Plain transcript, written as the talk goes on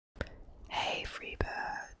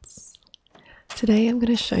Today I'm going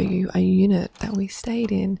to show you a unit that we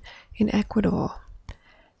stayed in Ecuador,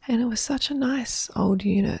 and it was such a nice old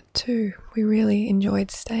unit too. We really enjoyed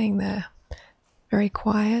staying there. Very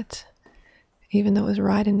quiet, even though it was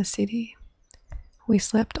right in the city. We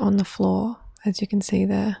slept on the floor, as you can see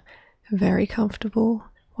there, very comfortable.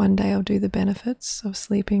 One day I'll do the benefits of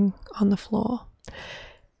sleeping on the floor.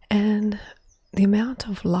 And the amount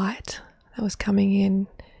of light that was coming in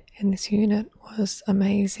this unit was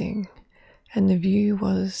amazing, and the view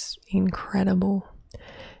was incredible,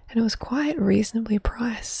 and it was quite reasonably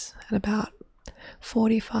priced at about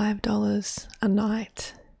 $45 a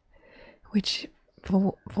night, which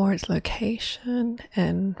for its location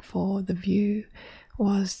and for the view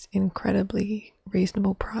was incredibly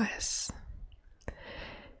reasonable price.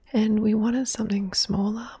 And we wanted something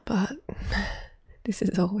smaller, but this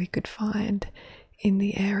is all we could find in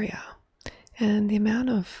the area. And the amount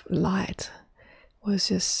of light was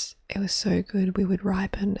just, it was so good. We would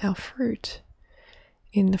ripen our fruit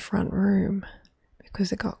in the front room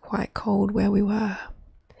because it got quite cold where we were.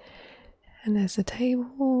 And there's a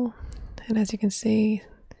table, and as you can see,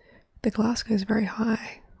 the glass goes very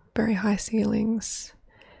high ceilings,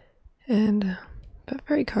 and but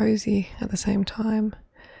very cozy at the same time.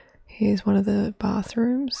 Here's one of the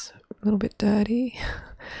bathrooms, a little bit dirty,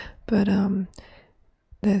 but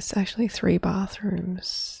there's actually 3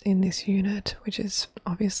 bathrooms in this unit, which is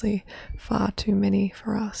obviously far too many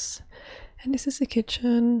for us. And this is the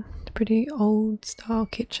kitchen, a pretty old style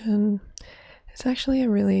kitchen. It's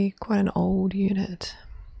actually quite an old unit.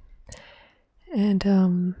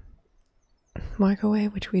 And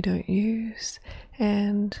microwave, which we don't use,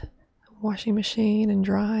 and washing machine and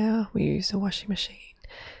dryer. We use the washing machine.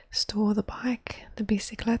 Store the bike, the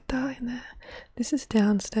bicicleta, in there. This is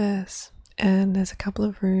downstairs, and there's a couple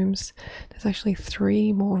of rooms. There's actually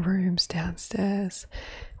 3 more rooms downstairs,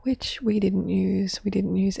 which we didn't use. We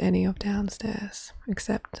didn't use any of downstairs,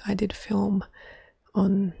 except I did film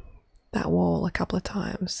on that wall a couple of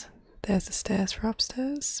times. There's the stairs for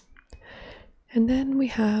upstairs. And then we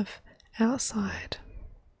have outside,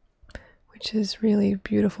 which is really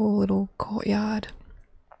beautiful little courtyard.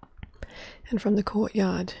 And from the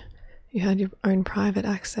courtyard, you had your own private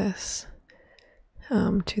access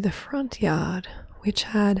to the front yard, which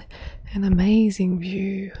had an amazing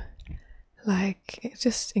view. Like, it's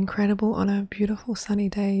just incredible. On a beautiful sunny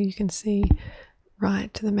day, you can see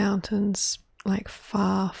right to the mountains, like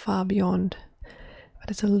far beyond.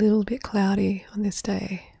 But it's a little bit cloudy on this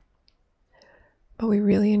day. But we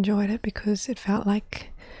really enjoyed it because it felt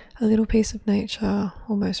like a little piece of nature,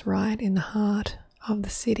 almost right in the heart of the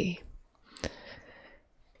city.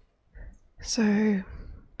 So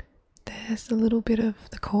there's a little bit of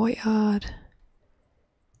the courtyard,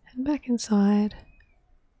 and back inside.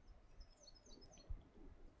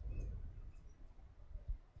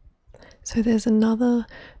 So there's another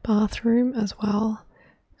bathroom as well.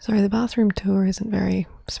 Sorry, the bathroom tour isn't very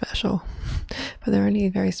special, but they're only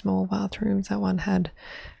very small bathrooms. That one had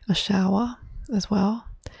a shower as well.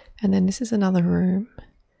 And then this is another room.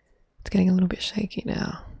 It's getting a little bit shaky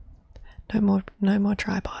now. No more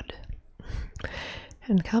tripod.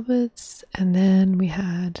 And cupboards. And then we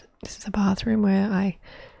had, this is a bathroom where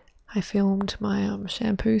I filmed my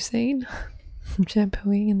shampoo scene. I'm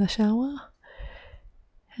shampooing in the shower.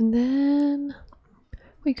 And then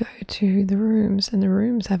we go to the rooms, and the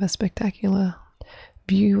rooms have a spectacular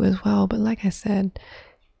view as well. But like I said,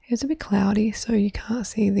 it's a bit cloudy, so you can't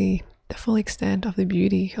see the full extent of the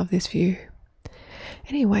beauty of this view.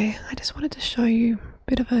 Anyway, I just wanted to show you a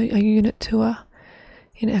bit of a unit tour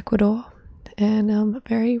in Ecuador, and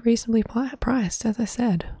very reasonably priced, as I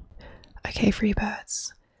said. Okay, free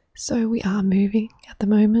birds. So we are moving at the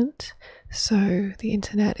moment, so the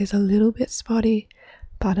internet is a little bit spotty,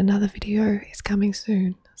 but another video is coming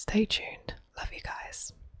soon. Stay tuned. Love you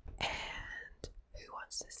guys. And who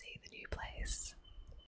wants to see the new place?